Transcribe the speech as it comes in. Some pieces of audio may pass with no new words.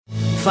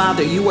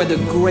Father, you are the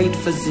great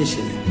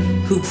physician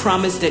who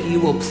promised that you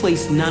will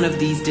place none of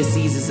these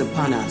diseases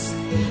upon us.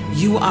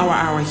 You are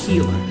our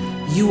healer.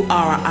 You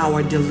are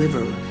our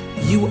deliverer.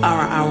 You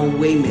are our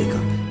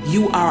waymaker.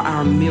 You are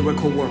our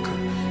miracle worker.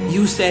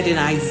 You said in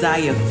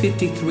Isaiah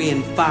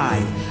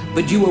 53:5,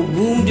 but you were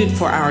wounded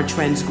for our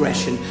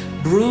transgression,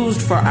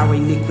 bruised for our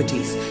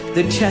iniquities.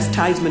 The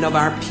chastisement of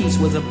our peace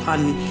was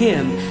upon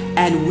him,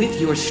 and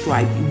with your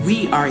stripe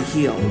we are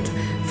healed.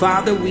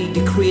 Father, we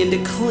decree and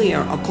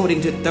declare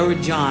according to 3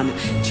 John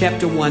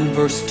chapter 1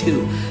 verse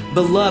 2.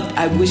 Beloved,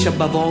 I wish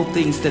above all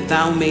things that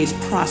thou mayest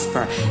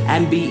prosper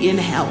and be in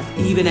health,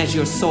 even as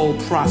your soul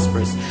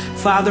prospers.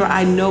 Father,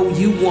 I know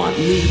you want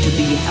me to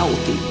be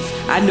healthy.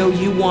 I know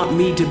you want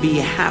me to be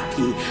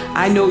happy.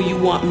 I know you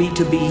want me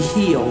to be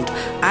healed.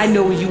 I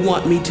know you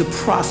want me to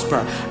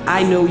prosper.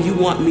 I know you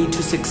want me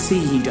to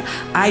succeed.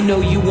 I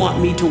know you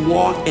want me to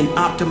walk in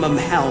optimum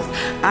health.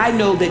 I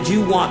know that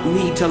you want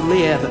me to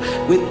live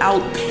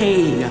without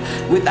pain,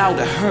 without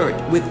hurt,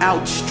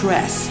 without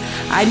stress.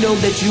 I know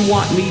that you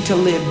want me to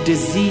live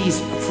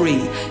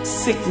disease-free,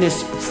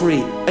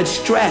 sickness-free,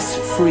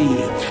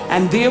 stress-free.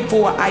 And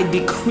therefore I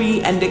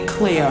decree and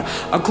declare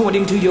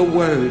according to your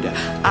word,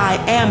 I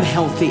am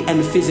healthy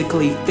and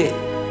physically fit.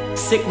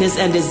 Sickness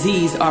and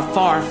disease are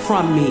far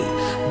from me.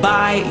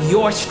 By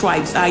your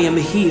stripes I am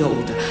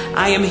healed.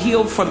 I am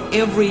healed from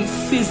every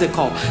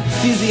physical,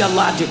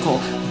 physiological,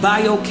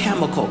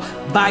 biochemical,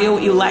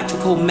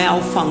 bioelectrical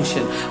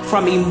malfunction,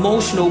 from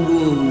emotional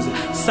wounds,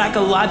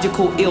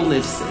 psychological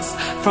illnesses,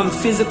 from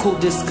physical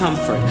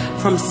discomfort,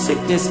 from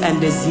sickness and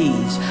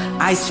disease.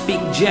 I speak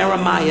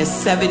Jeremiah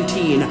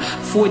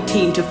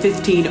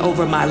 17:14-15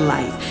 over my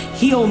life.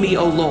 Heal me,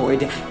 O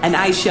Lord, and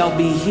I shall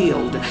be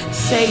healed.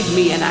 Save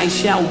me, and I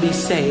shall be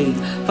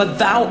saved. For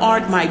thou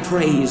art my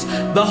praise.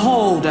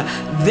 Behold,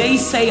 they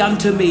say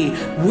unto me,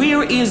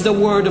 where is the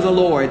word of the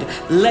Lord?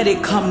 Let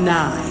it come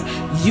nigh.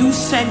 You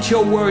sent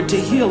your word to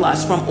heal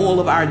us from all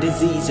of our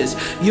diseases.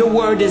 Your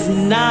word is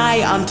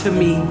nigh unto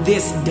me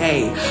this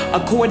day.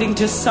 According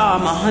to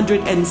Psalm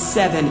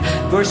 107,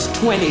 verse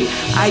 20,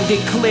 I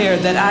declare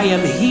that I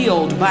am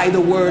healed by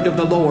the word of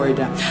the Lord.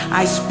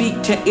 I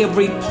speak to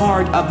every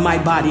part of my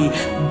body,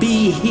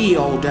 be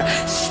healed.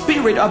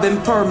 Spirit of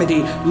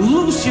infirmity,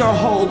 loose your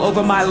hold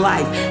over my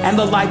life and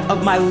the life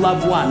of my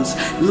loved ones.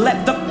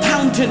 Let the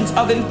fountains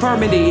of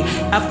infirmity,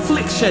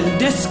 affliction,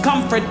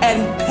 discomfort,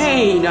 and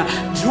pain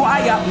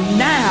dry up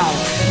now.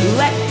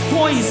 Let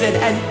poison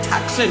and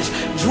toxins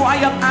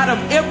dry up out of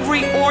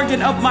every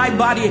organ of my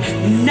body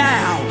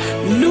now.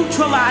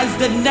 Neutralize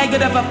the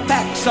negative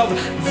effects of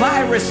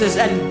viruses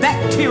and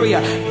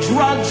bacteria,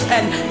 drugs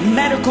and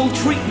medical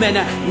treatment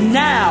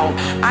now.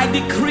 I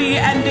decree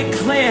and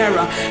declare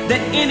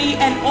that any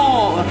and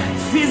all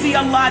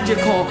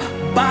physiological,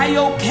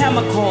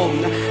 biochemical,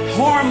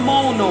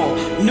 hormonal,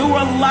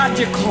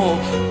 neurological,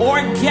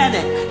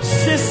 organic,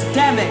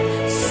 systemic,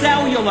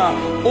 cellular,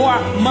 or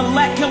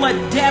molecular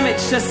damage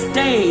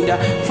sustained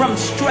from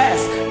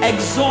stress,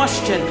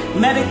 exhaustion,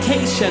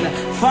 medication,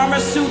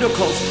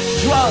 pharmaceuticals,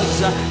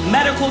 drugs,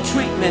 medical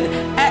treatment,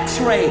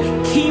 x-ray,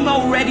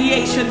 chemo,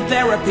 radiation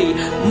therapy,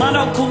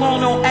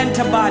 monoclonal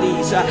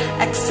antibodies,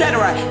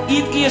 etc.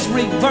 It is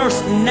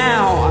reversed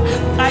now.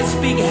 I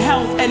speak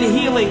health and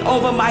healing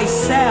over my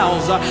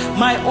cells,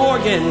 my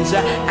organs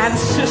and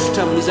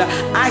systems.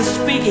 I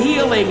speak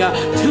healing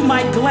to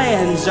my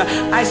glands.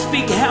 I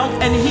speak health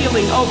and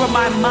healing over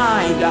my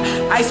mind.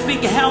 I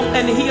speak health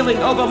and healing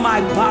over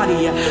my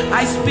body.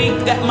 I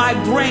speak that my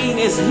brain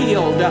is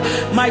healed,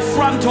 my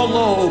frontal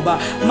lobe,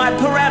 my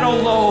parietal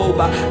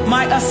lobe,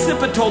 my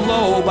occipital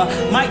lobe,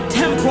 my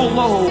temporal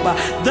lobe,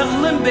 the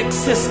limbic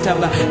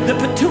system, the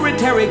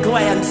pituitary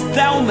glands,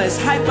 thalamus,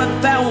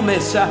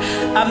 hypothalamus,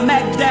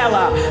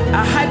 amygdala,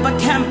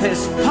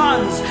 hippocampus,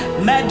 pons,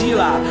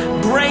 medulla,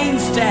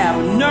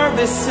 brainstem,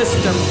 nervous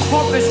system,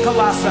 corpus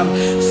callosum,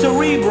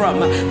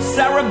 cerebrum,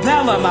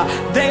 cerebellum.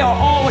 They are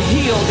all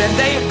healed and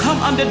they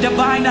come under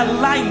divine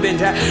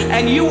alignment,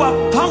 and you are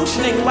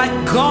functioning like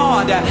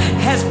God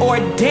has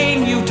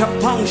ordained you to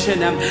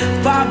function.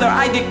 Father,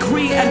 I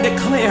decree and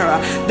declare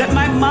that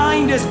my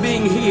mind is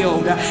being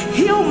healed.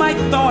 Heal my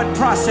thought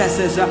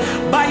processes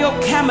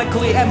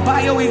biochemically and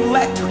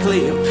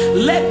bioelectrically.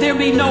 Let there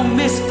be no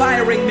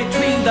misfiring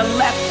between the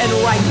left and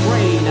right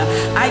brain.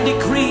 I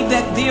decree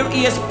that there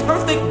is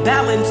perfect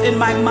balance in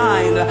my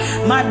mind,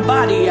 my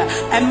body,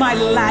 and my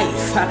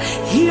life.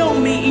 Heal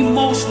me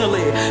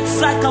emotionally,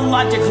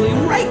 psychologically,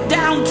 right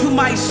down to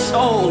my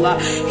soul.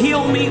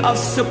 Heal me of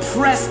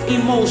suppressed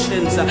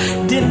emotions,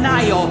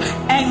 denial,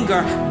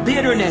 anger,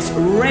 bitterness,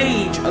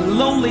 rage,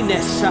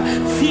 loneliness,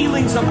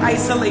 feelings of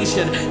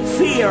isolation,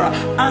 fear,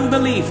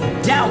 unbelief,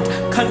 doubt,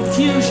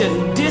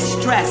 confusion,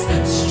 distress,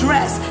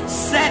 stress,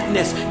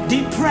 sadness,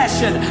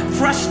 depression,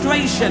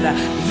 frustration,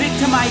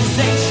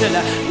 victimization,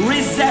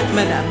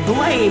 resentment,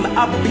 blame,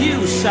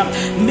 abuse,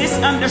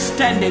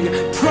 misunderstanding,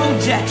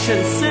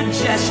 projection,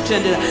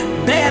 suggestion,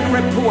 bad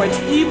reports,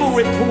 evil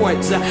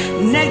reports,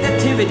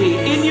 negativity,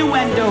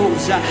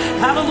 innuendos,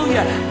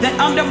 hallelujah, that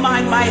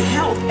undermine my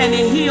health and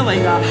heal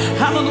healing.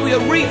 Hallelujah.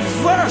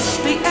 Reverse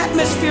the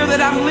atmosphere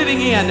that I'm living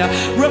in.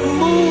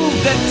 Remove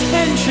the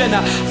tension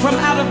from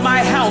out of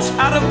my house,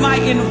 out of my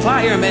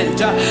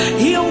environment.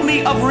 Heal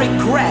me of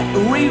regret,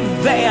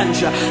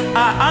 revenge,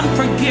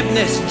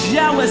 unforgiveness,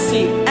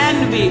 jealousy,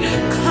 envy,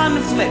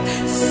 conflict,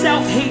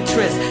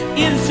 self-hatred,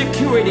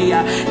 insecurity.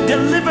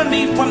 Deliver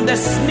me from the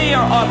snare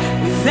of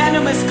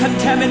venomous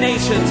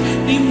contaminations,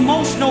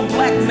 emotional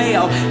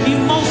blackmail,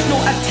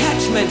 emotional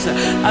attachments,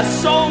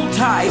 soul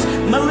ties,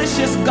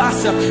 malicious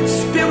gossip,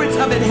 spirits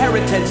of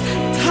inheritance,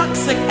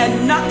 toxic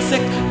and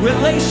noxic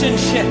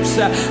relationships,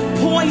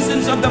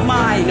 poisons of the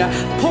mind,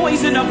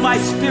 poison of my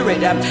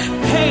spirit,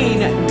 pain,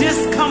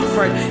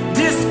 discomfort,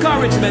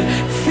 discouragement,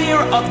 fear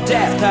of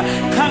death,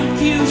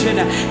 confusion,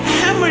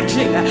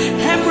 hemorrhaging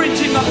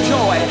of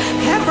joy,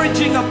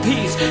 hemorrhaging of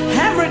peace,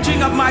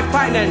 hemorrhaging of my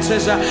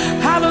finances.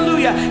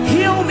 Hallelujah.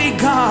 Heal me,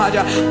 God,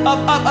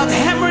 of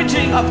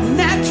hemorrhaging of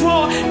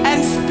natural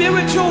and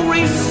spiritual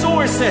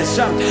resources.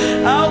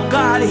 Oh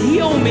God,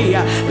 heal me.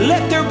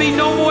 Let there be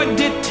no more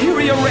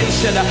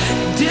deterioration,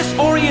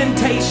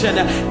 disorientation,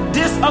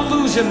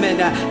 disillusionment,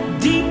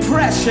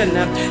 depression,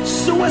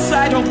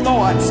 suicidal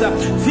thoughts,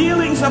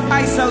 feelings of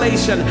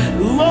isolation,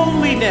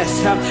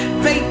 loneliness,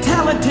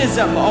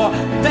 fatalism or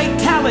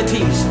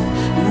fatalities,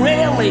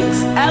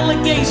 railings,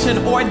 allegation,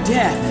 or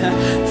death.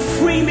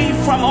 Free me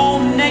from all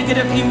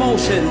negative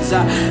emotions.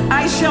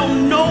 I shall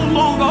no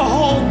longer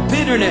hold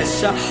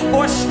bitterness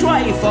or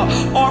strife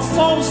or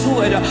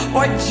falsehood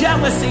or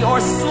jealousy or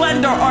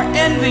slander or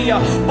envy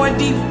or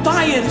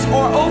defiance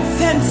or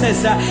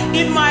offenses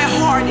in my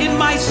heart, in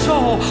my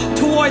soul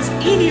towards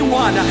anyone.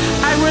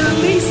 I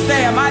release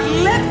them. I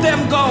let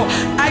them go.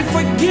 I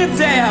forgive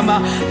them,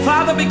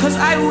 Father, because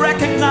I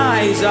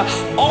recognize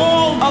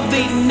all of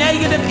the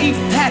negative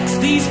effects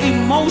these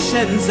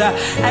emotions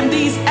and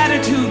these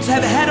attitudes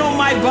have had on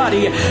my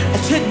body.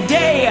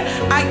 Today,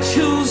 I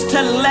choose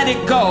to let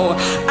it go.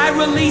 I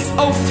release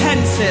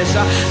offenses.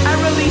 I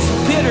release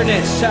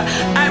bitterness.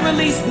 I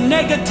release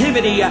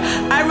negativity.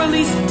 I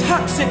release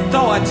toxic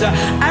thoughts.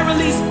 I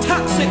release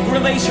toxic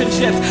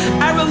relationships.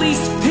 I release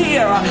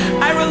fear.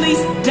 I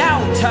release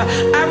doubt.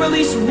 I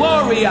release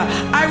worry.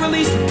 I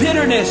release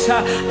bitterness.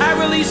 I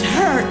release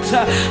hurt.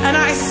 And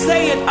I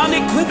say it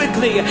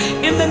unequivocally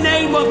in the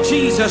name of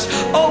Jesus.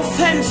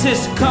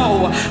 Offenses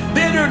go.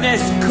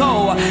 Bitterness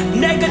go.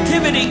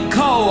 Negativity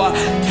go.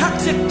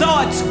 Toxic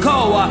thoughts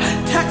go.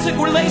 Toxic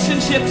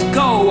relationships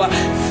go.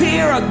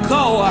 Fear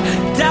go.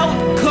 Doubt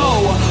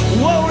go.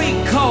 Worry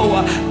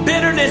go.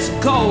 Bitterness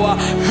go.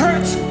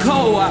 Hurts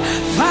go.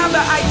 Father,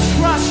 I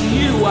trust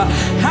you,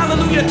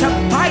 hallelujah, to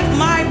fight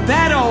my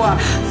battle.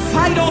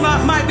 Fight on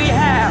my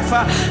behalf.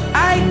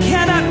 I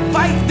cannot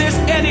fight this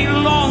any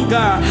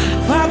longer.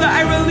 Father,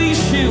 I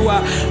release you.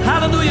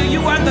 Hallelujah.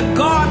 You are the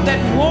God that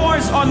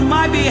wars on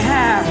my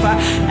behalf.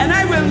 And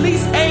I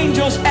release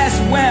angels as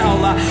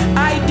well.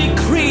 I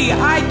decree,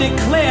 I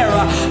declare,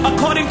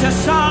 according to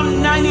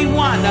Psalm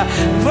 91,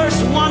 verse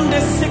 1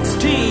 to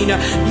 16,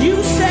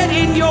 you said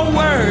in your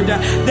word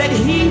that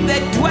he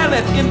that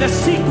dwelleth in the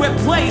secret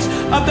place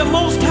of the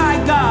Most High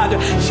God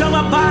shall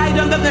abide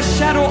under the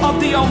shadow of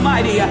the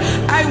Almighty.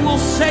 I will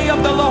say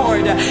of the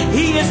Lord,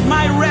 he is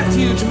my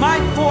refuge, my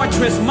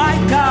fortress, my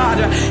God.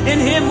 In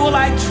him will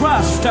I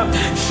trust.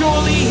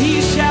 Surely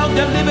he shall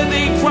deliver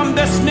thee from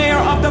the snare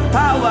of the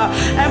fowler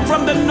and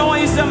from the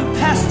noisome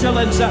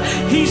pestilence.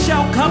 He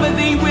shall cover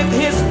thee with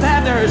his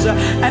feathers,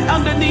 and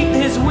underneath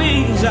his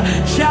wings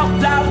shalt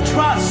thou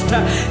trust.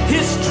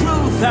 His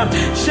truth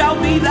shall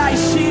be thy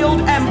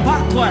shield and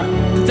buckler.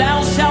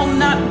 Thou shalt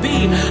not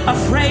be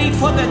afraid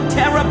for the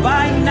terror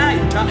by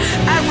night.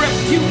 I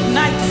rebuke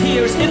night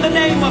fears in the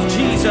name of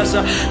Jesus,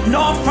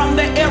 nor from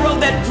the arrow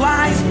that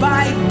flies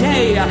by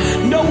day.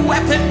 No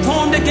weapon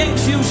formed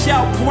against you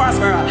shall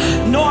prosper,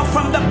 nor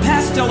from the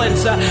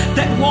pestilence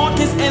that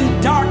walketh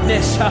in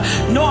darkness,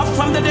 nor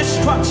from the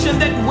destruction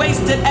that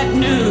wasteth at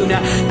noon.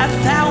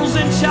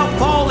 1,000 shall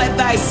fall at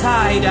thy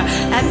side,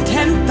 and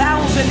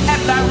 10,000 at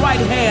thy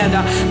right hand,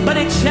 but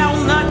it shall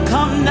not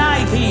come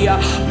nigh thee.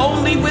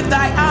 Only with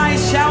thy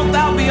eyes shalt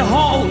thou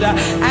behold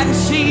and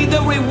see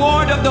the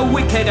reward of the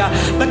wicked,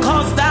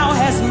 because thou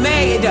hast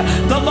made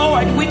the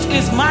Lord, which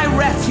is my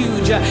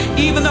refuge,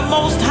 even the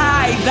Most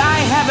High, thy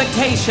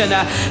habitation.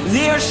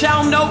 There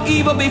shall no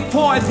evil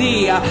befall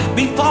thee,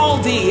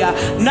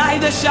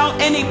 neither shall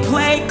any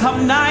plague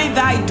come nigh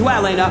thy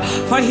dwelling.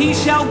 For he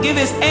shall give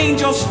his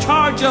angels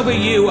charge over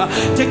you,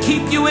 to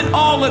keep you in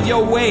all of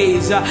your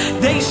ways.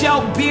 They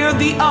shall bear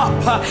thee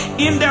up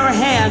in their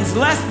hands,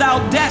 lest thou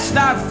dash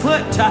thy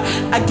foot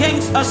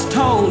against a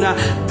stone.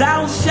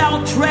 Thou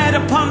shalt tread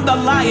upon the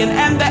lion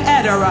and and the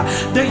adder,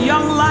 the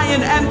young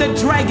lion and the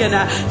dragon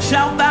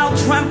shalt thou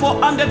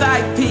trample under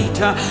thy feet,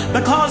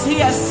 because he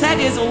has set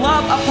his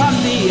love upon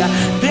thee.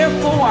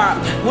 Therefore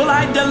will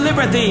I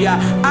deliver thee.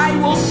 I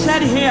will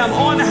set him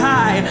on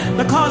high,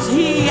 because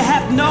he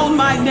hath known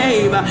my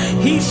name.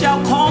 He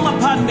shall call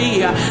upon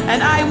me,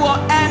 and I will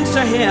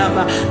answer him.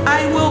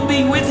 I will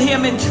be with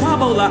him in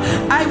trouble.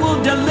 I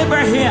will deliver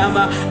him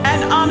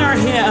and honor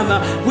him.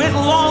 With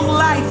long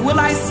life will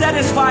I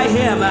satisfy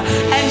him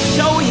and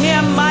show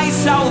him my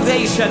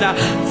salvation.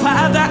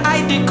 Father,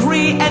 I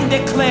decree and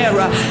declare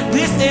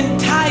this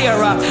entire,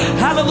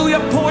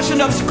 hallelujah,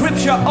 portion of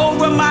scripture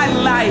over my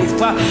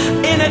life.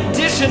 In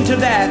addition to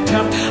that,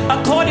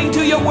 according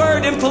to your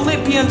word in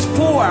Philippians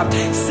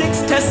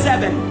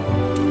 4:6-7,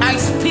 I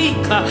speak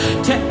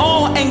to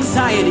all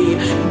anxiety,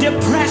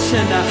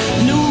 depression,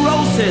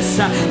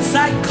 neurosis,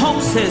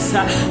 psychosis,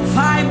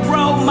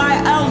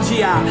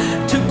 fibromyalgia,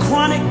 to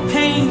chronic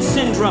pain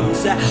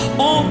syndromes,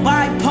 all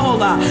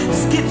bipolar,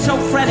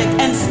 schizophrenic,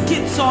 and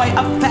schizoid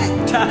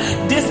affect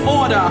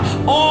disorder,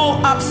 all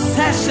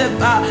obsessive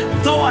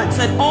thoughts,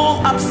 and all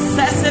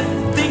obsessive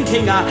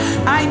thinking.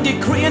 I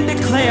decree and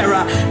declare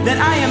that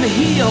I am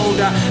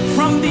healed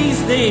from these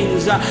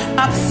things.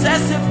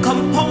 Obsessive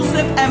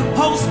compulsive and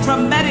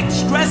post-traumatic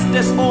stress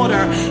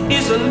disorder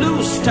is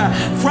loosed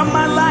from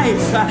my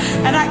life,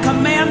 and I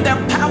command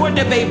their power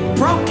to be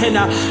broken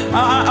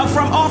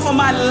from off of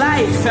my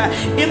life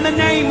in the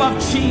name of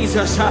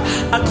Jesus.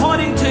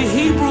 According to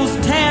Hebrews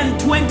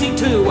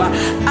 10:22,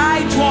 I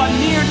draw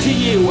near to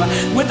you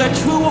with a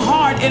true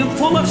heart in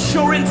full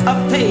assurance of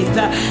faith,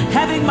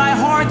 having my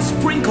heart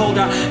sprinkled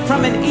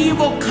from an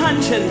evil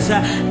conscience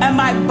and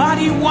my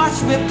body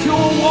washed with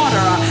pure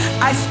water.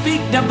 I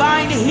speak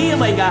divine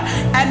healing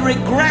and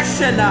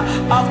regression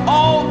of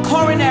all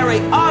coronary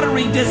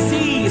artery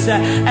disease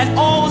and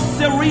all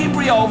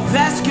cerebral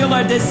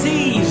vascular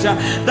disease.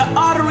 The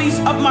arteries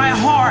of my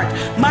heart,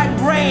 my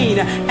brain,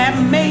 and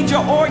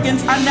major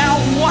organs are now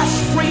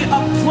washed free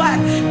of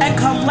plaque and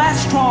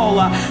cholesterol.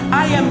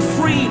 I am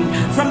free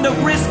from the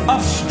risk of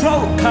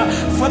stroke,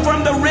 from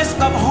the risk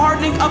of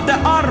hardening of the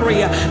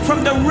artery, from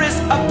the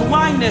risk of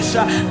blindness.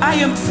 I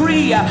am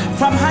free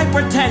from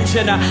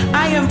hypertension.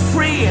 I am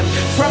free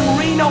from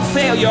renal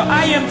failure.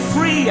 I am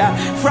free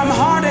from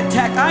heart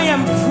attack. I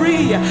am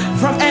free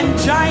from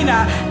angina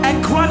and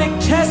chronic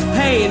chest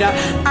pain.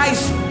 I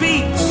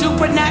speak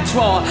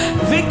supernatural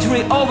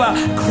victory over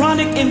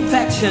chronic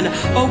infection,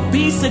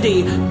 obesity,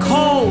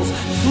 colds,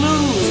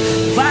 flus,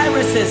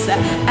 viruses,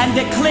 and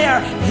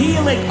declare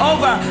healing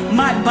over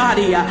my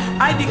body.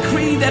 I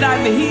decree that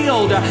I'm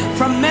healed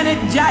from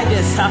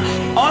meningitis,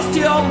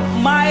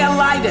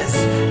 osteomyelitis,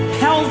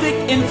 pelvic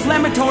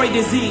inflammatory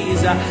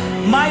disease,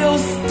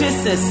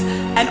 myositis,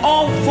 and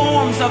all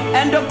forms of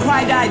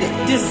endocrinitis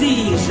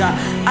disease.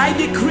 I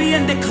decree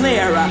and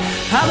declare,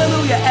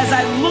 hallelujah, as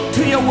I look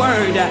to your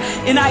word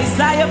in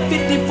Isaiah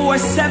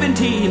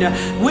 54:17,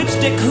 which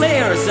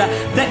declares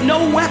that no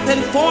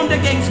weapon formed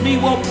against me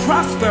will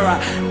prosper.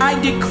 I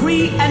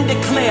decree and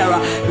declare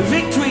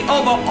victory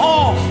over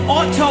all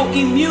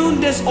autoimmune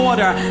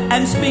disorder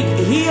and speak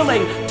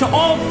healing to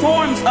all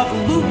forms of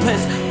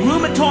lupus,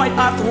 rheumatoid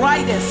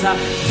arthritis,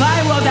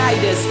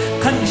 viroiditis,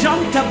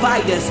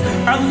 conjunctivitis,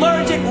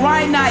 allergic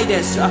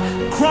rhinitis,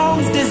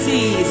 Crohn's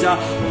disease,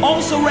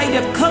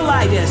 ulcerative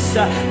colitis,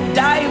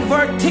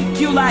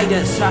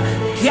 diverticulitis,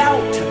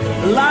 gout,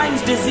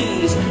 Lyme's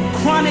disease,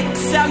 chronic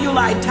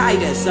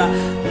cellulitis,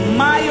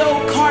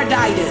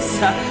 myocarditis,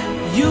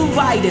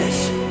 uveitis,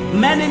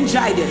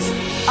 meningitis,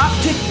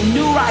 optic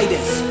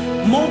neuritis,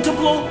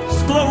 multiple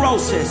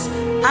sclerosis.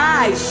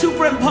 I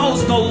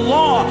superimpose the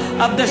law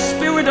of the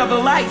Spirit of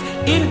life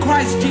in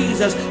Christ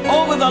Jesus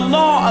over the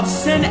law of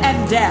sin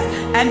and death,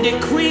 and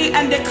decree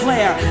and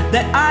declare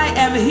that I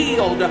am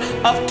healed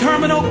of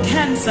terminal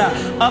cancer,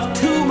 of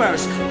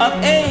tumors, of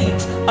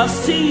AIDS, of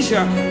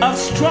seizure, of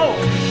stroke,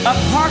 of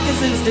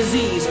Parkinson's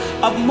disease,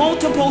 of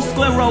multiple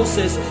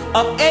sclerosis,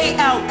 of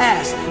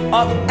ALS,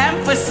 of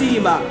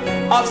emphysema,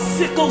 of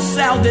sickle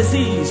cell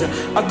disease.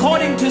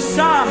 According to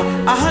Psalm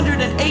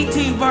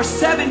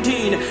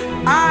 118:17,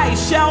 I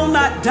shall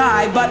not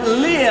die but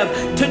live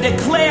to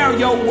declare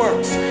your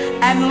works.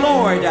 And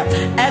Lord,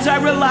 as I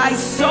rely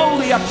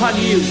solely upon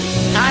you,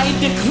 I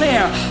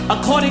declare,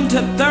 according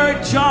to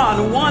 3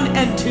 John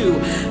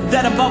 1:2,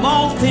 that above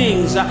all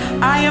things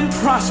I am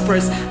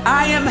prosperous,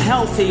 I am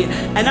healthy,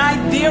 and I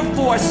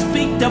therefore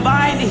speak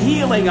divine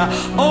healing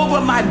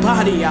over my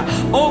body,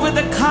 over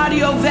the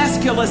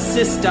cardiovascular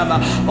system,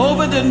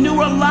 over the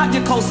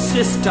neurological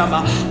system,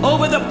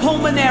 over the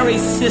pulmonary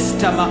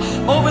system,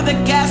 over the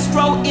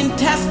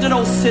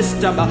gastrointestinal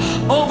system,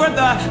 over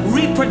the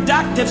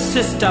reproductive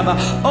system,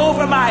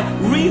 over my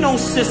renal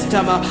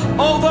system,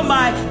 over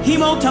my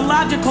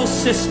hematological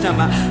system.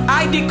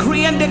 I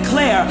decree and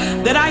declare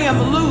that I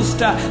am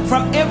loosed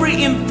from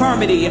every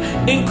infirmity,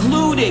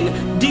 including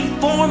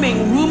deforming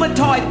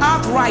rheumatoid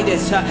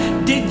arthritis,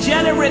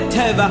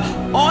 degenerative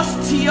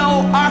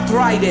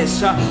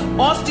osteoarthritis,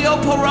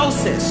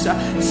 osteoporosis,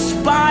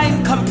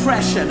 spine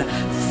compression,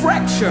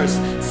 fractures,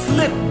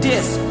 slip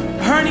disc,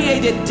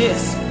 herniated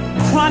disc,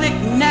 chronic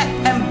neck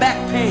and back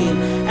pain,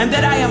 and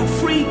that I am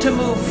free to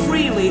move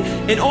freely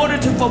in order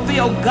to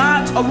fulfill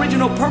God's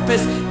original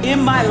purpose in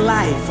my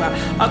life.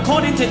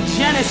 According to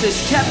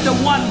Genesis chapter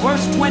 1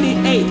 verse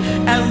 28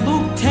 and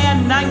Luke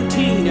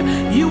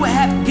 10:19, you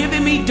have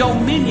given me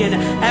dominion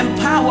and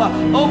power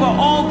over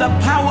all the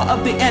power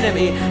of the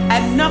enemy,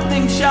 and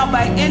nothing shall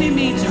by any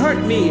means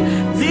hurt me.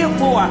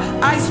 Therefore,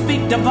 I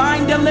speak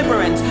divine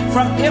deliverance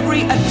from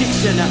every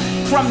addiction,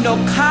 from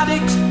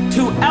narcotics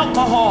to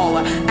alcohol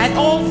and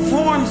all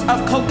forms of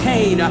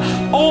cocaine,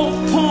 all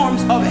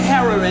forms of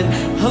heroin,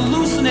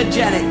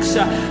 hallucinogenics,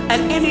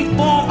 and any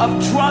form of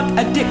drug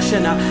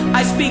addiction.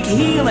 I speak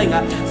healing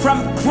from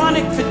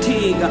chronic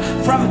fatigue,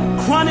 from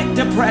chronic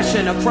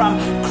depression, from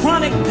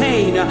chronic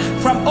pain,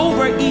 from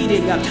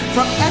overeating,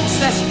 from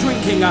excess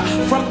drinking,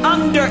 from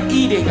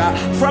undereating,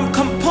 from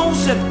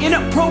compulsive,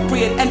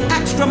 inappropriate, and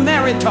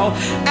extramarital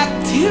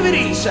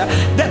activities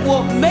that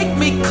will make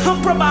me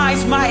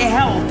compromise my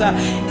health.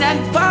 And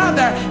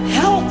Father,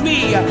 help me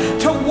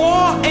to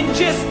walk in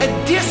just a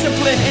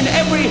discipline in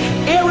every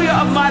area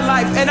of my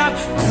life. And I'm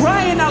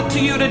crying out to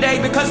you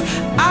today because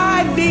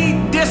I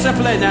need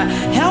discipline.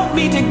 Help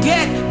me to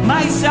get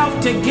myself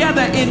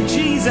together in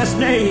Jesus'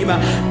 name.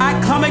 I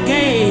come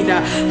again,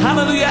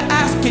 hallelujah,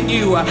 asking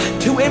you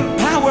to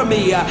empower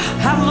me,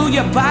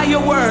 hallelujah, by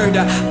your word,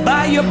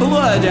 by your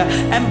blood,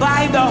 and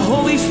by the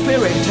Holy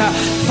Spirit.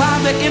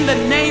 Father, in the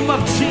name of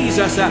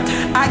Jesus,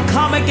 I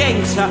come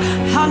against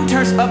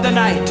hunters of the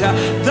night,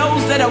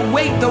 those that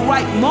await the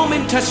right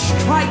moment to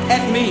strike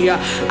at me.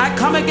 I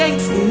come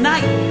against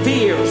night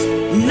fears,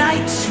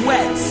 night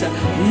sweats,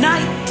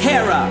 night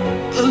terror,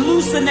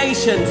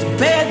 hallucinations,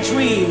 bad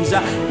dreams,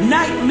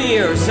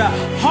 nightmares,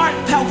 heart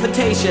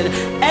palpitation,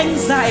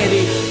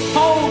 anxiety,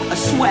 cold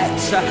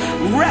sweats,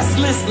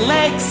 restless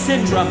leg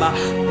syndrome,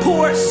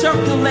 poor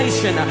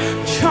circulation,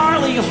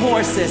 Charlie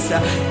horses,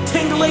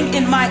 tingling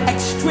in my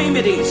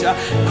extremities,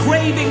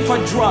 craving for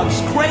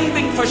drugs,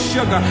 craving for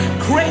sugar,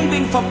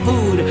 craving for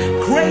food,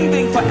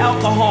 craving for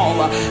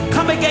alcohol.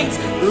 Come against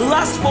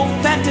lustful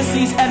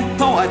fantasies and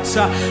thoughts,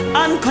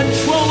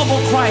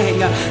 uncontrollable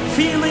crying,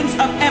 feelings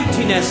of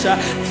emptiness,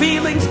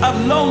 feelings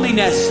of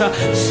loneliness,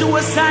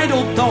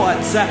 suicidal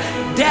thoughts,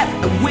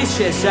 death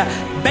wishes,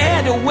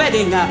 bad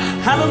wedding,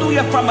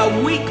 hallelujah, from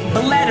a weak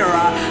bladder.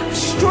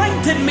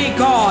 Strengthen me,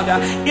 God,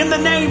 in the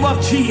name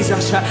of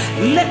Jesus.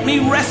 Let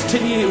me rest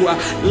in you.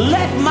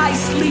 Let my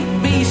sleep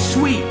be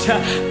sweet.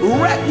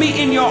 Wrap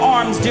me in your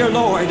arms, dear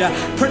Lord.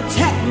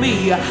 Protect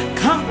me,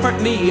 comfort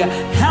me,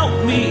 help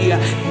me,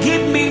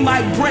 give me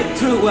my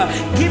breakthrough,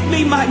 give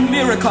me my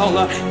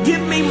miracle,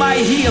 give me my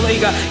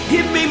healing,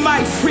 give me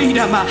my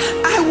freedom.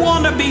 I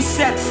want to be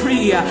set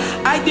free.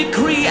 I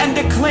decree and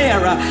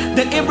declare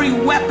that every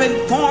weapon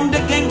formed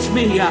against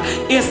me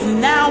is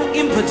now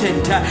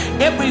impotent.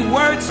 Every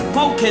word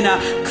spoken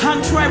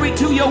contrary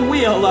to your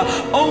will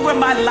over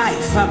my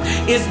life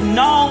is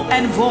null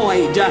and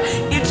void.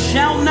 It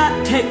shall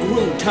not take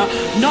root,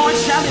 nor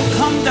shall it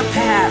come to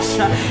pass.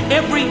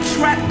 Every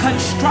trap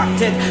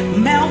constructed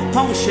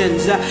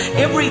malfunctions.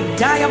 Every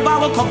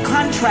diabolical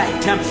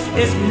contract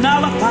is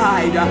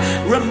nullified.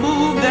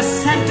 Remove the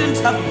sentence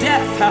of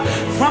death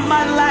from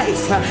my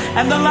life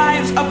and the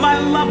lives of my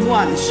loved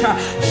ones.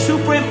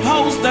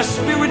 Superimpose the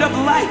spirit of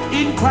life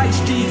in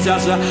Christ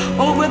Jesus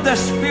over the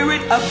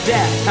spirit of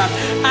death.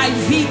 I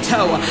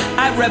veto,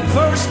 I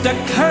reverse the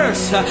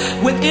curse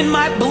within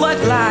my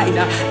bloodline.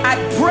 I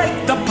break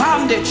the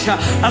bondage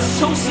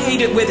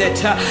associated with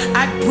it.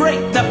 I break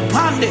the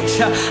bondage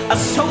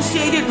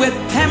associated with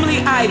family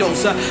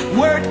idols,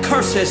 word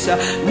curses,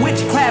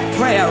 witchcraft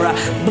prayer,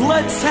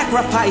 blood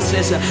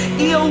sacrifices,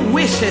 ill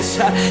wishes,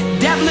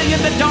 dabbling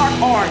in the dark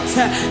arts,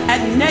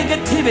 and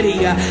negativity.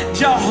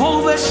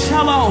 Jehovah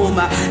Shalom,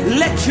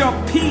 let your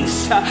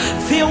peace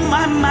fill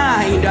my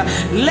mind.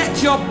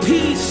 Let your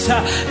peace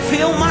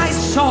fill my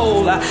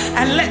soul,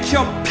 and let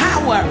your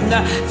power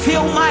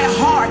fill my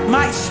heart,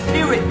 my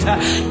spirit.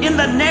 In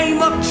the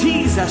name of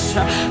Jesus,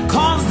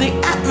 cause the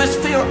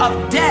atmosphere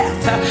of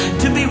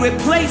death to be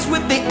replaced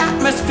with the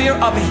atmosphere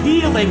of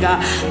healing.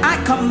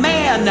 I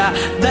command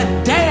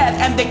the dead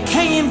and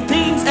decaying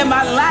things in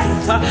my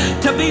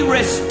life to be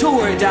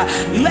restored.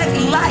 Let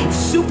life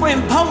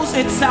superimpose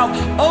itself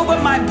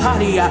over my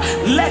body.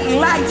 Let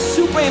life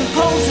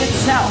superimpose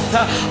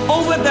itself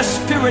over the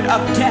spirit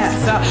of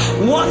death.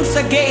 Once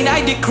again,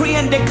 I decree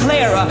and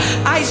declare,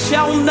 I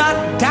shall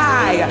not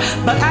die,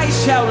 but I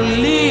shall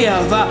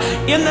live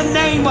in the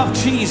name of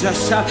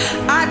Jesus.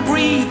 I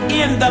breathe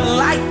in the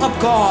light of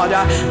God.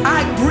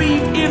 I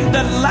breathe in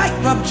the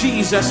light of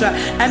Jesus,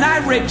 and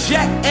I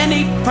reject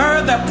any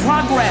further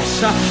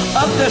progress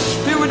of the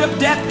spirit of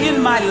death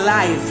in my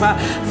life.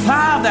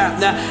 Father,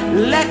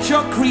 let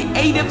your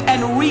creative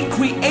and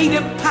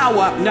recreative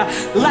power,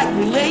 like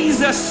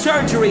laser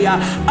surgery, victory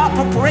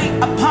operate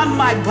upon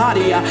my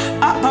body,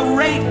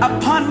 operate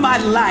upon my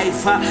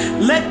life.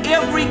 Let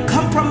every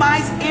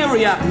compromised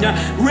area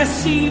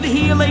receive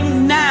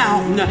healing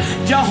now.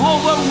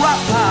 Jehovah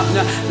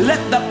Rapha,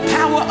 let the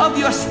power of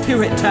your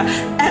spirit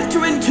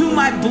enter into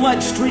my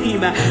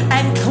bloodstream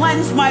and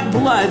cleanse my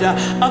blood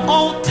of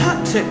all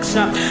toxics.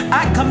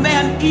 I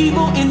command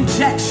evil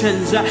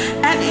injections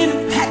and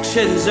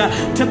infections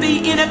to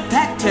be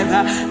ineffective.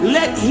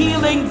 Let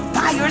healing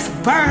fires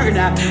burn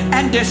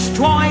and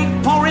destroy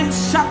foreign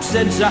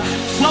substance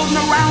floating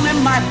around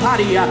in my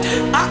body.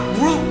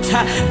 Uproot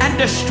and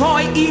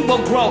destroy evil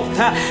growth.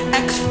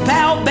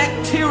 Expel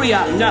bacteria,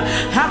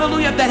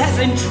 hallelujah, that has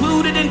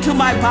intruded into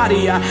my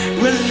body.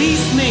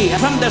 Release me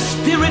from the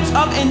spirits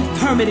of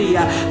infirmity,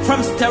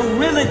 from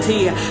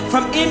sterility,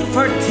 from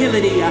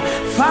infertility.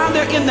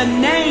 Father, in the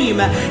name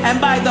and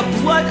by the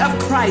blood of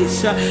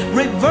Christ,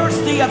 reverse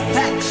the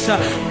effects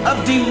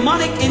of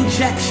demonic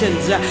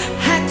injections,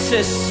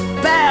 hexes,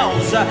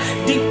 spells,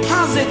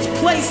 deposits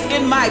placed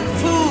in my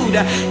food,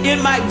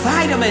 in my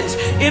vitamins,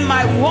 in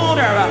my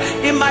water,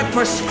 in my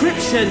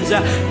prescriptions.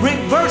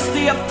 Reverse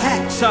the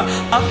effects of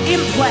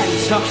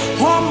implants,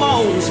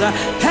 hormones,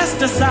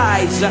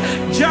 pesticides,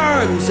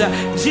 germs,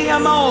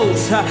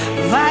 GMOs,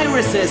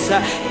 viruses,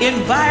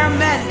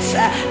 environments,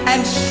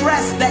 and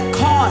stress that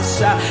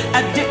cause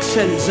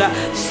addictions,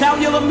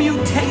 cellular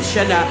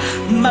mutation,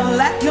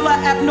 molecular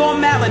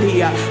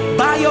abnormality,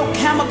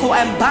 biochemical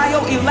and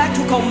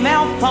bioelectrical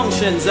malfunctions,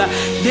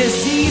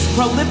 disease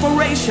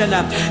proliferation,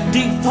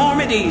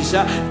 deformities,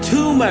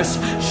 tumors,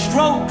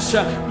 strokes,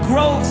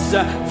 growths,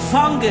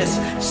 fungus,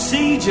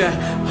 seizure,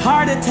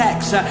 heart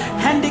attacks,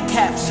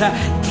 handicaps,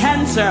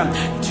 cancer,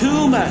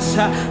 tumors,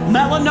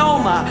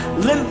 melanoma,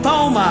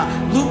 lymphoma,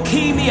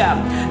 leukemia,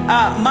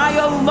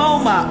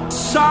 myeloma,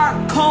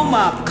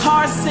 sarcoma,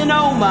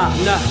 carcinoma,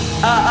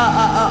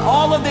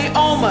 all of the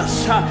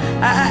omas,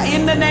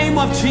 in the name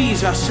of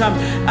Jesus,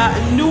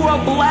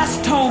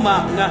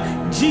 neuroblastoma,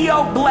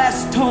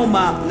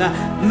 glioblastoma,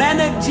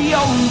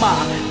 meningioma,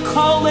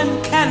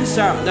 colon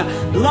cancer,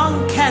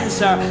 lung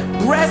cancer,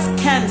 breast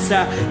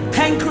cancer,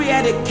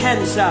 pancreatic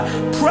cancer,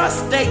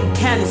 prostate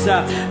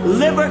cancer,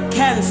 liver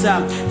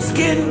cancer,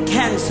 skin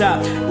cancer,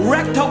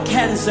 rectal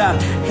cancer,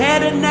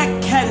 head and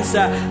neck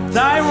cancer,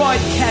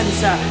 thyroid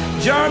cancer,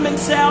 German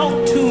cell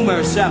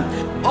tumors,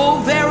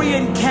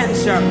 ovarian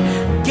cancer,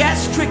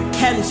 gastric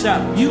cancer,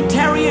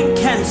 uterine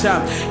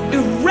cancer.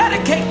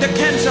 Eradicate the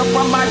cancer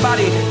from my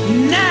body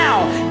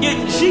now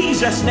in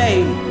Jesus'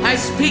 name. I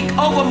speak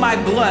over my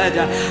blood.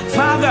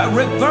 Father,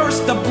 reverse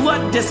the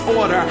blood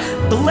disorder,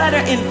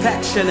 bladder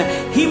infection,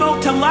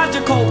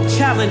 hematological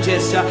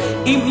challenges,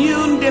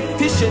 immune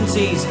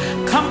deficiencies,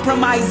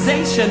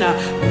 compromisation,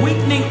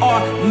 weakening or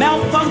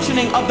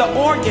malfunctioning of the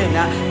organ,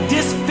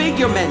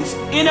 disfigurements,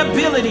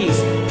 inabilities,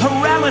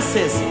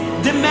 paralysis,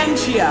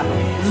 dementia,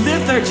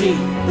 lethargy,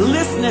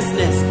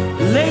 listlessness,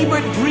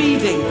 labored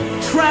breathing,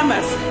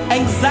 tremors,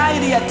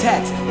 anxiety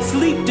attacks,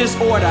 sleep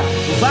disorder,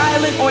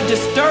 violent or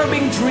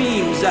disturbing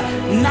dreams,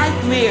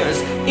 nightmares,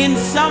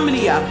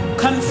 insomnia,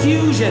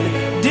 confusion,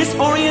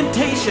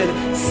 disorientation,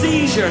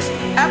 seizures,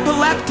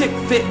 epileptic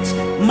fits,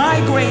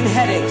 migraine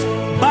headaches,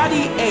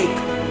 body ache,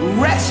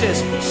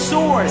 rashes,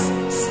 sores,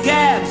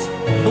 scabs,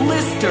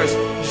 blisters,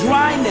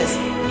 dryness,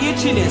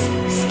 itchiness,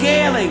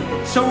 scaling,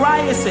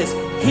 psoriasis,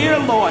 hair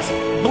loss,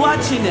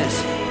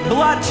 blotchiness,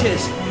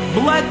 blotches,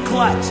 blood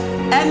clots,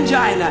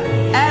 angina,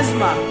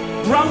 asthma,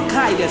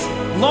 bronchitis,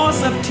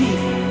 loss of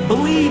teeth,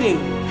 bleeding,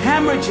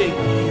 hemorrhaging,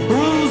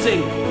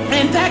 bruising,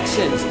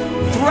 infections,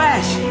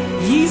 thrush,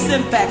 yeast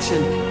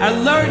infection,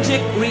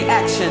 allergic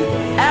reaction,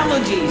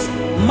 allergies,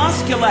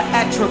 muscular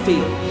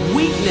atrophy,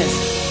 weakness,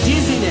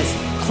 dizziness,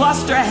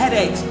 cluster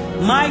headaches,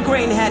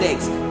 migraine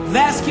headaches,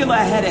 vascular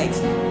headaches,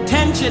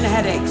 tension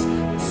headaches,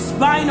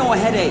 spinal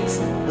headaches,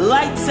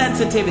 light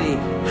sensitivity,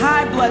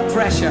 high blood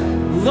pressure,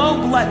 low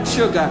blood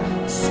sugar,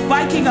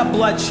 spiking of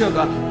blood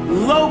sugar,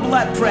 low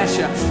blood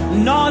pressure,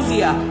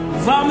 nausea,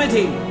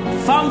 vomiting,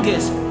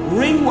 fungus,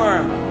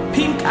 ringworm,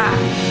 pink eye,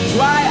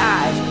 dry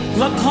eyes,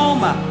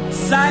 glaucoma,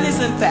 sinus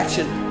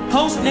infection,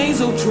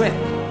 postnasal drip,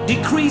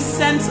 decreased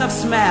sense of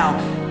smell,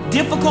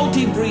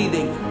 difficulty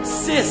breathing,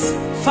 cysts,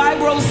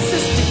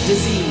 fibrocystic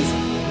disease,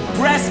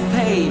 breast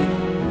pain,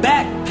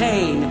 back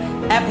pain,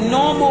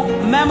 abnormal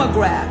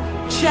mammograph,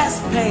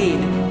 chest pain,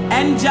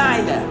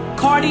 angina,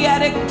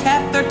 cardiac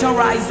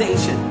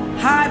catheterization,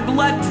 high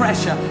blood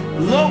pressure,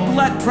 low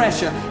blood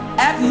pressure,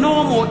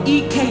 abnormal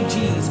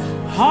EKGs,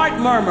 heart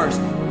murmurs,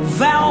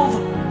 valve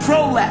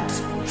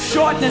prolapse,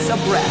 shortness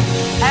of breath,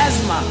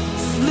 asthma,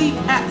 sleep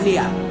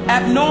apnea,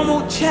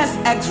 abnormal chest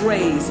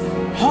x-rays,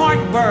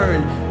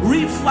 heartburn,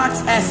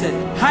 reflux acid,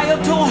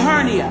 hiatal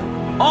hernia,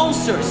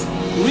 ulcers,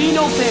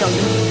 renal failure,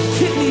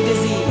 kidney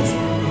disease,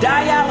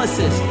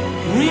 dialysis,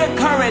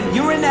 recurrent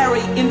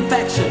urinary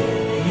infection,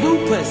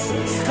 lupus,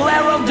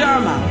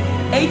 scleroderma,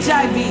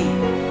 HIV,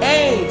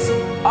 AIDS,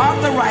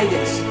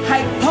 arthritis,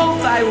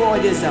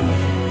 hypothyroidism,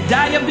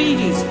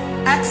 diabetes,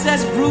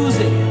 excess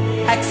bruising,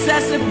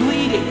 excessive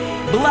bleeding,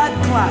 blood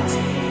clots,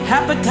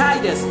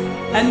 hepatitis,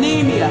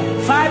 anemia,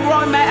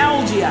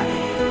 fibromyalgia,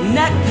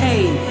 neck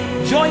pain,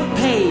 joint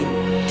pain,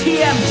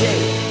 TMJ,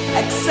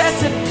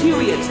 excessive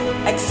periods,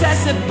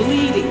 excessive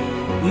bleeding,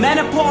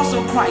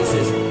 menopausal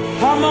crisis,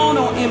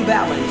 hormonal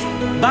imbalance,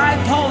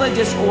 bipolar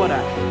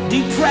disorder,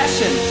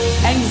 depression,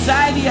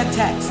 anxiety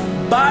attacks,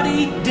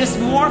 body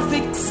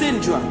dysmorphic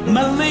syndrome,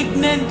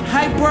 malignant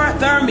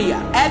hyperthermia,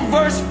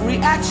 adverse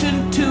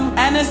reaction to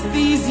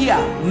anesthesia,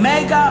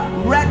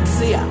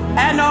 megarexia,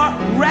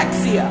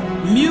 anorexia,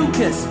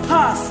 mucus,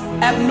 pus,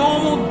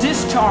 abnormal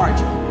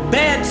discharge,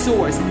 bed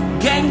sores,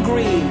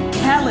 gangrene,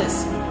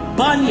 callus,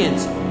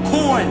 bunions,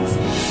 corns,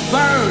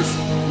 spurs,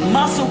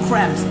 muscle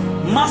cramps,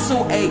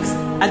 muscle aches,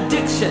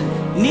 addiction,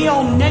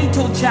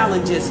 neonatal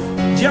challenges,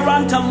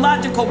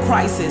 gerontological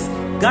crisis,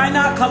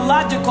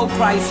 gynecological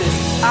crisis,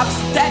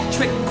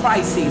 obstetric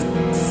crises,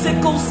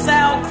 sickle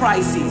cell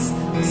crises,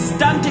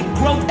 stunted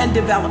growth and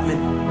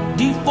development,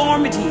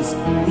 deformities,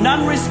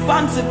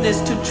 non-responsiveness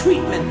to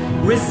treatment,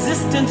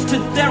 resistance to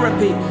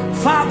therapy.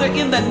 Father,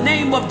 in the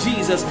name of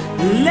Jesus,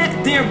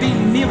 let there be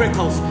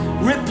miracles.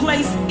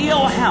 Replace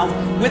ill health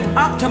with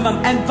optimum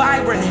and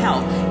vibrant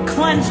health.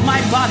 Cleanse my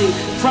body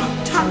from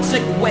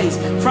toxic waste,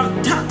 from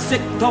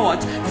toxic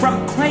thoughts,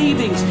 from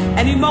cravings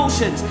and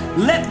emotions.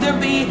 Let there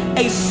be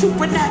a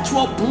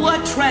supernatural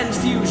blood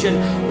transfusion.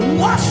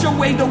 Wash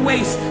away the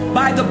waste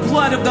by the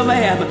blood of the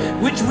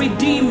Lamb, which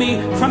redeemed me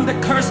from the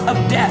curse of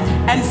death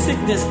and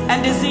sickness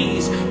and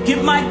disease.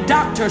 Give my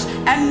doctors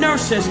and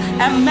nurses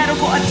and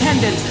medical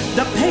attendants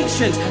the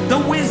patience, the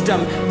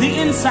wisdom, the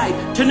insight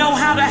to know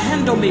how to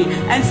handle me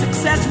and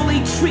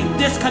successfully treat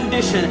this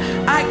condition.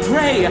 I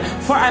pray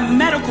for a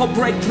medical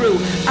breakthrough.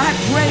 I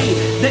pray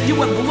that you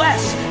would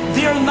bless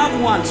their loved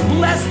ones,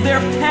 bless their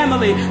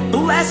family,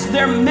 bless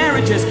their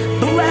marriages,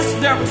 bless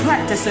their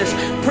practices,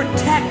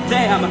 protect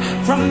them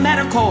from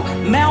medical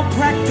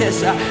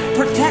malpractice,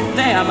 protect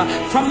them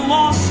from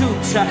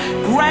lawsuits,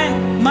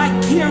 grant my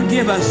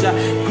caregivers,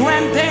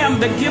 grant them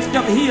the gift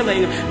of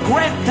healing,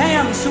 grant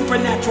them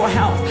supernatural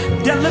health,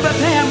 deliver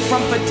them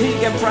from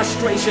fatigue and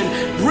frustration,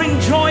 bring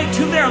joy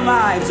to their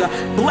lives,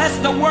 bless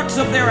the works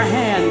of their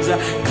hands,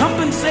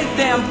 compensate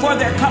them for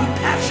their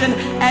compassion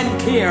and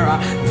care.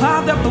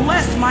 Father,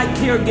 bless my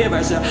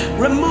caregivers,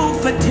 remove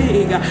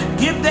fatigue,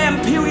 give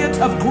them periods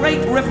of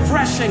great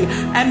refreshing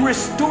and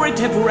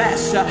restorative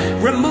rest,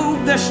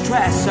 remove the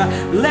stress,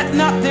 let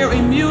not their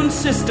immune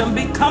system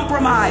be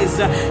compromised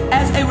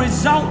as a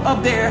result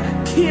of their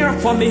care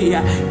for me,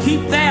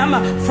 keep them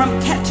from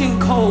catching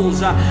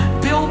colds,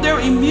 build their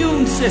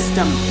immune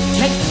system,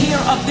 take care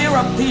of their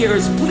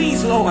affairs,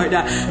 please Lord,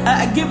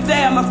 give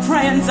them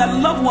friends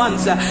and loved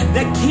ones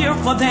that care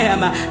for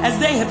them as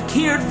they have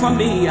cared for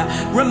me,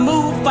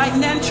 remove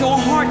financial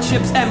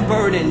hardships and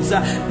burdens,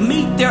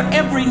 meet their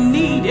every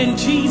need in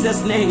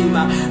Jesus' name.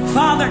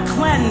 Father,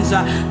 cleanse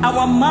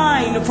our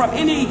mind from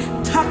any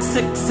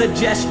toxic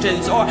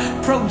suggestions or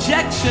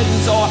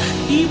projections or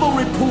evil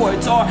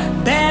reports or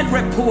bad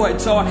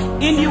reports or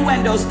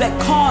innuendos that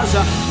cause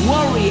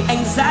worry,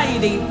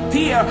 anxiety,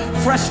 fear,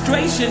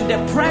 frustration,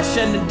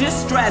 depression,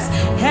 distress,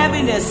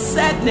 heaviness,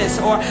 sadness,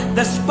 or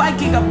the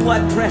spiking of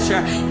blood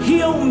pressure.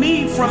 Heal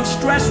me from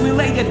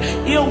stress-related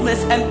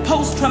illness and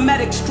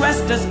post-traumatic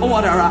stress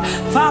disorder.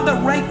 Father,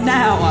 right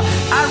now,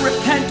 I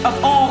repent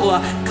of all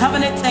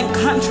covenants and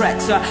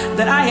contracts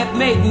that I have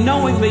made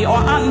knowingly or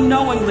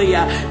unknowingly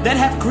that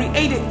have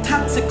created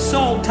toxic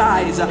soul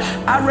ties.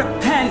 I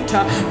repent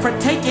for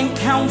taking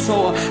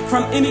counsel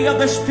from any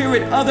other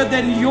spirit other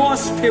than your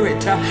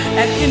spirit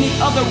and any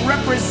other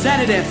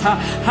representative,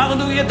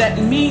 hallelujah, that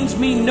means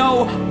me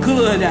no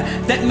good,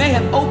 that may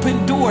have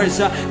opened doors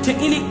to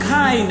any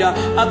kind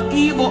of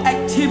evil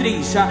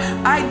activities.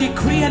 I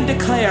decree and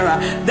declare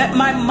that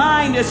my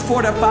mind is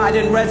fortified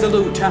and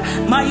resolute,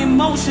 my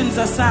emotions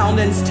are sound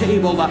and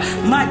stable,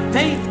 my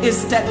faith is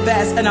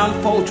steadfast and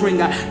unfaltering.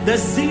 The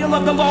zeal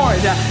of the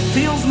Lord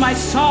fills my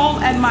soul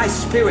and my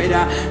spirit.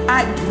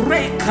 I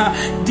break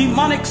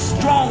demonic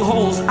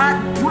strongholds. I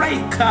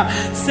break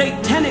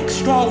satanic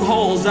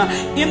strongholds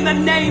in the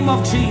name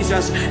of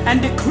Jesus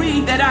and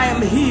decree that I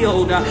am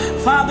healed.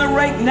 Father,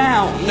 right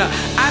now,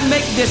 I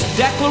make this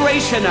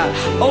declaration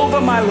over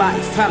my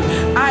life.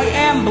 I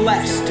am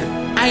blessed.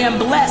 I am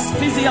blessed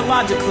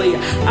physiologically.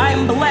 I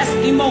am blessed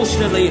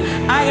emotionally.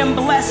 I am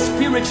blessed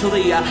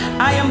spiritually.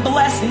 I am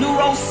blessed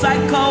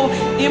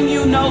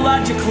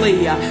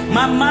neuropsycho-immunologically.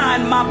 My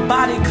mind, my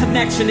body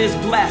connection is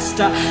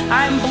blessed.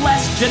 I am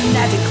blessed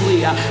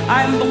genetically.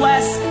 I am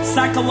blessed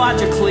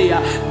psychologically,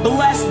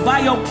 blessed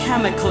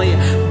biochemically,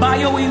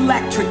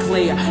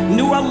 bioelectrically,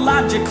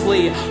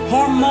 neurologically,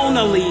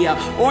 hormonally,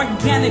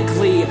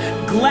 organically,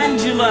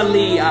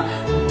 glandularly,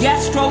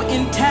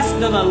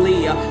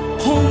 gastrointestinally,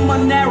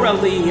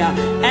 pulmonarily,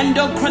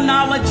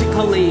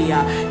 endocrinologically,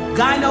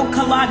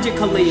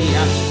 gynecologically,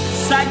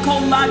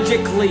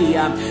 psychologically,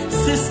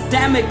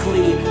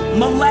 systemically,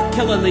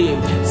 molecularly,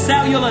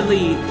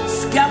 cellularly,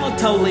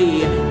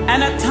 skeletally,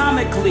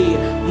 anatomically,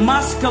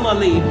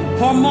 muscularly,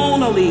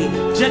 hormonally,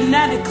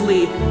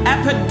 genetically,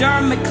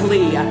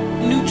 epidermically,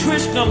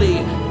 nutritionally,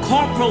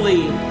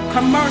 corporally,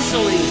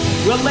 commercially,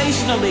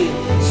 relationally,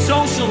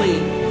 socially,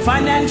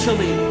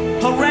 financially,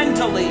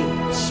 parentally,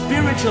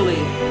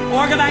 spiritually,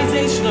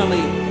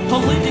 organizationally,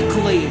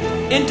 politically,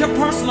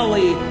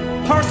 interpersonally,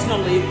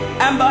 personally,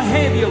 and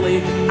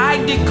behaviorally. I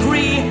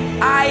decree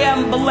I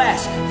am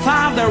blessed.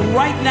 Father,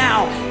 right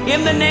now,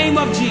 in the name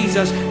of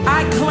Jesus,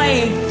 I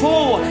claim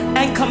full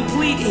and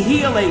complete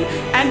healing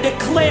and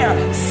declare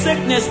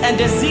sickness and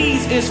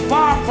disease is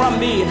far from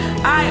me.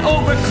 I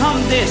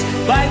overcome this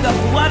by the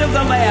blood of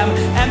the Lamb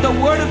and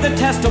the word of the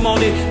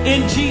testimony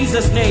in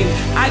Jesus' name.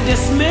 I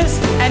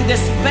dismiss and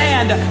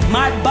disband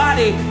my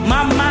body,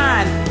 my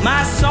mind,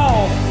 my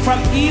soul from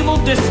evil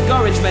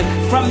discouragement,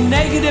 from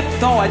negative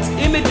thoughts,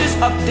 images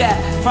of death,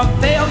 from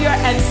failure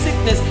and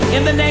sickness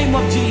in the name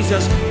of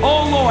Jesus.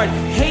 Oh Lord,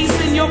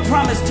 hasten your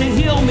promise to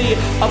heal me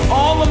of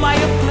all of my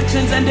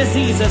afflictions and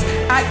diseases.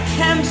 I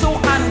cancel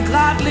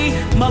ungodly,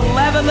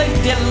 malevolent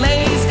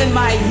delays in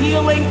my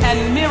healing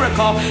and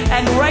miracle.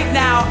 And right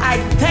now, I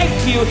thank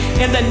you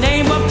in the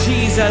name of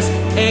Jesus.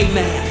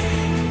 Amen.